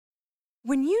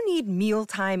When you need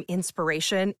mealtime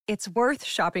inspiration, it's worth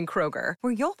shopping Kroger,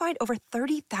 where you'll find over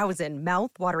 30,000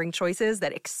 mouth-watering choices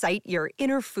that excite your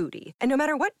inner foodie. And no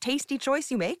matter what tasty choice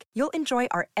you make, you'll enjoy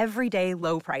our everyday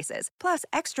low prices, plus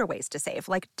extra ways to save,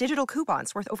 like digital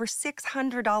coupons worth over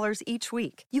 $600 each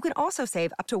week. You can also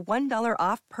save up to $1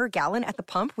 off per gallon at the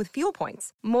pump with fuel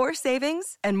points. More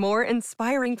savings and more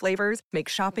inspiring flavors make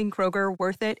shopping Kroger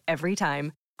worth it every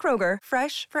time. Kroger,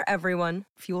 fresh for everyone.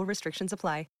 Fuel restrictions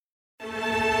apply.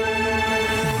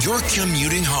 You're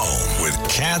commuting home with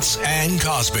Katz and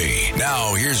Cosby.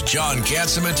 Now, here's John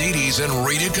Catsimatidis and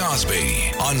Rita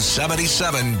Cosby on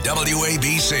 77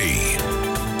 WABC.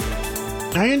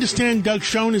 I understand Doug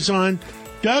Schoen is on.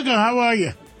 Doug, how are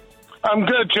you? I'm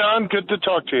good, John. Good to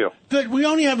talk to you. Good. We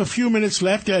only have a few minutes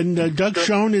left, and Doug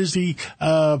Schoen is the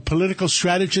political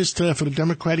strategist for the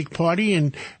Democratic Party,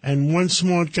 and one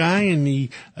smart guy, and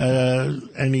he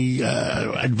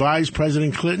advised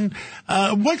President Clinton.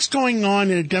 What's going on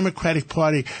in the Democratic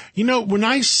Party? You know, when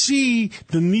I see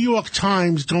the New York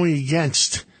Times going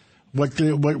against what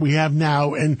we have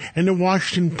now, and the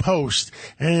Washington Post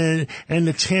and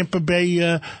the Tampa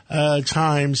Bay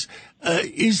Times.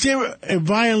 Is there a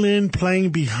violin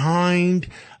playing behind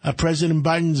President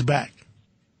Biden's back?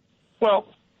 Well,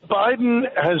 Biden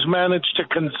has managed to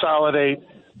consolidate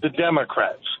the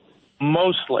Democrats,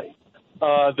 mostly.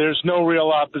 There's no real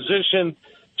opposition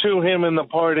to him in the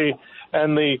party,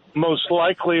 and the most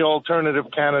likely alternative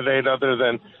candidate other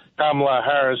than Kamala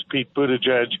Harris, Pete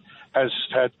Buttigieg, has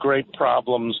had great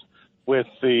problems with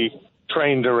the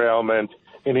train derailment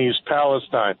in East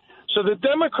Palestine. So the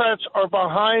Democrats are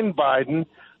behind Biden.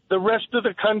 The rest of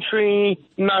the country,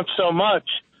 not so much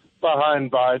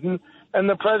behind Biden. And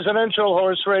the presidential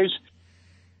horse race.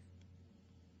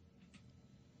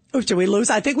 Oh, did we lose?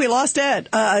 I think we lost Ed.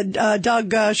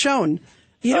 Doug Schoen.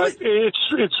 You know,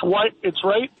 it's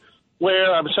right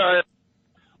where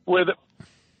where the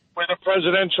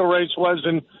presidential race was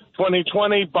in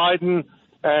 2020. Biden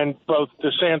and both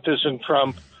DeSantis and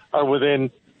Trump are within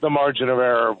the margin of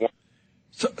error of one.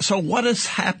 So what has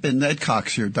happened, Ed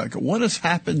Cox here, Doug? What has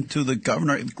happened to the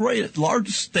governor,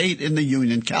 largest state in the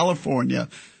union, California,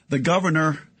 the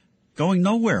governor going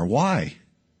nowhere? Why?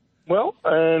 Well,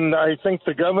 and I think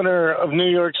the governor of New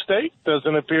York State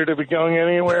doesn't appear to be going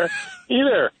anywhere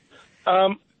either.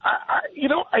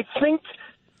 I think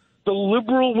the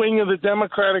liberal wing of the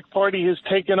Democratic Party has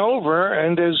taken over,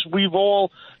 and as we've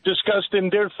all discussed in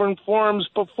different forums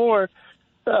before,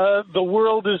 the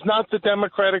world is not the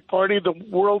Democratic Party. The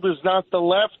world is not the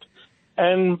left.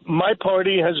 And my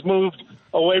party has moved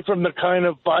away from the kind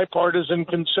of bipartisan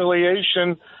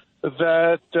conciliation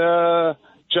that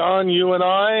John, you and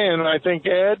I think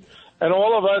Ed, and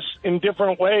all of us in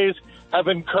different ways have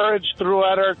encouraged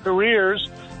throughout our careers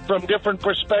from different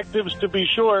perspectives, to be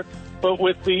sure, but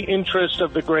with the interest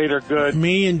of the greater good.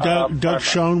 Me and Doug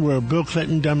Schoen were Bill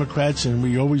Clinton Democrats, and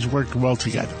we always worked well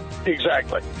together.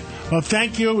 Exactly. Well,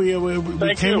 thank you.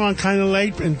 We came on kind of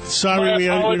late, and sorry we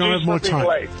don't have more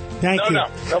time. Thank you. No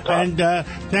problem. And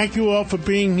thank you all for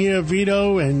being here,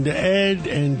 Vito and Ed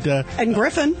and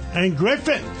Griffin. And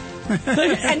Griffin.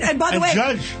 and by the way,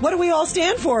 Judge. What do we all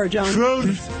stand for, John?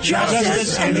 Truth,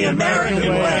 justice, and the American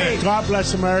way. God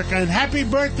bless America, and happy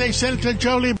birthday, Senator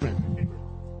Joe Lieberman.